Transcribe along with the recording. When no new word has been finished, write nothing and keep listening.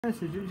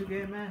This is Ginger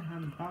Gamer.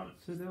 I'm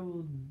about to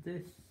do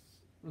this,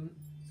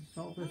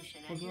 solve this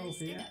puzzle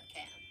here.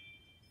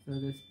 So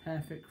this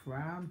perfect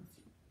crime.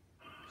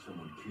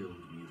 Someone killed,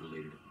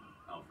 mutilated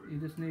Alfred. You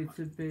just need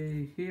to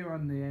be here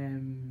on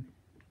the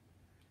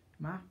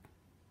map.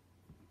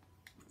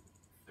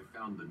 I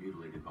found the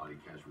mutilated body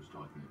Cash was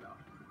talking about.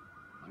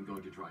 I'm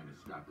going to try and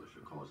establish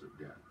a cause of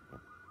death.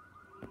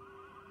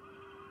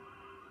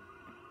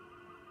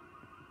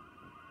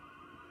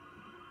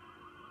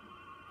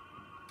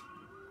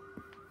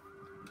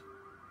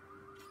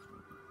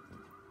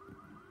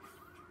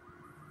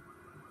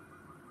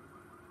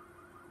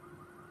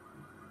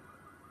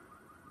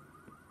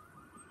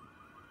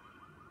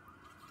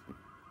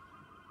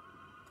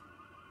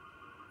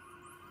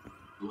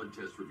 Blood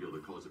tests reveal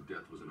the cause of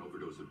death was an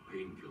overdose of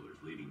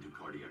painkillers leading to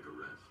cardiac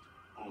arrest.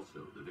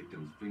 Also, the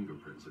victim's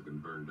fingerprints have been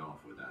burned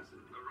off with acid.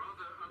 A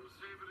rather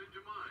unsavory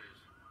demise.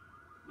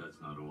 That's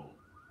not all.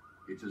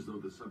 It's as though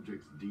the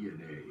subject's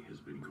DNA has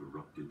been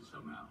corrupted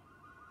somehow.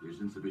 There's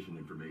insufficient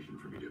information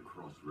for me to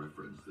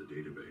cross-reference the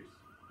database.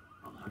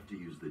 I'll have to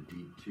use the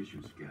deep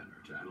tissue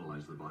scanner to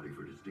analyze the body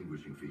for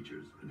distinguishing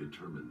features and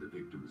determine the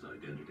victim's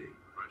identity.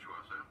 Right you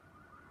are, sir.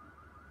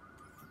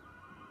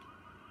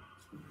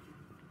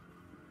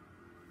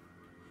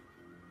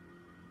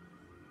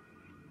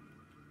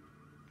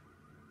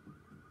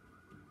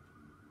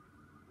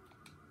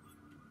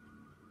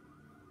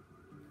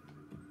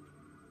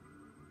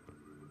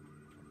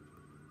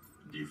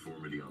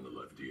 Deformity on the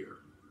left ear.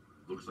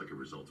 Looks like a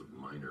result of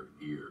minor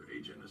ear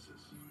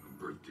agenesis,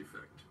 a birth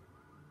defect.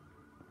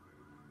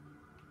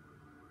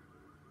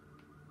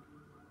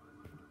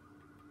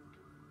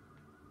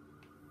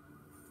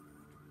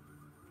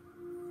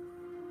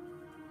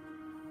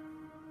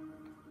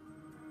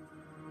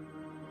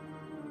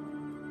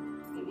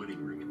 A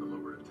wedding ring in the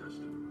lower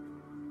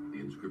intestine. The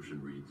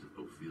inscription reads,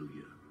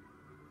 Ophelia.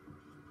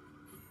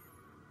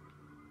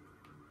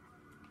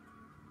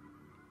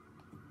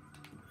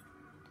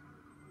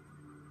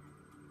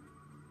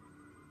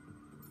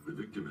 The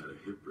victim had a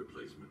hip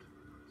replacement.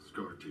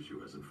 Scar tissue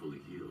hasn't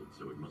fully healed,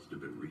 so it must have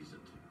been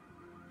recent.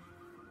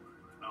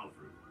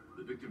 Alfred.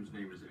 The victim's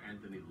name is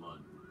Anthony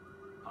Lund.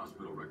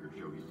 Hospital records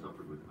show he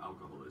suffered with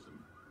alcoholism,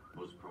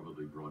 most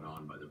probably brought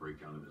on by the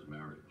breakdown of his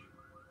marriage.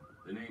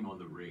 The name on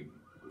the ring,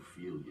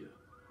 Ophelia,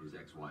 his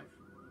ex-wife.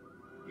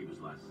 He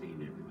was last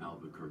seen in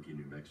Albuquerque,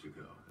 New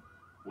Mexico.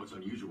 What's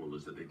unusual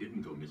is that they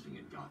didn't go missing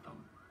in Gotham.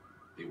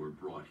 They were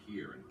brought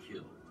here and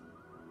killed.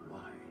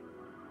 Why?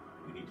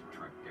 We need to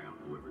track down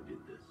whoever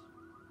did this.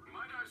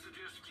 Might I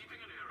suggest keeping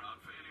an ear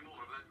out for any more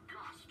of that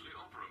ghastly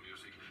opera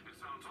music? It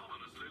sounds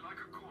ominously like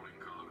a calling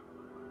card.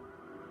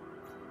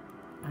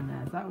 And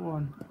there's that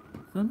one.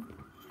 Son?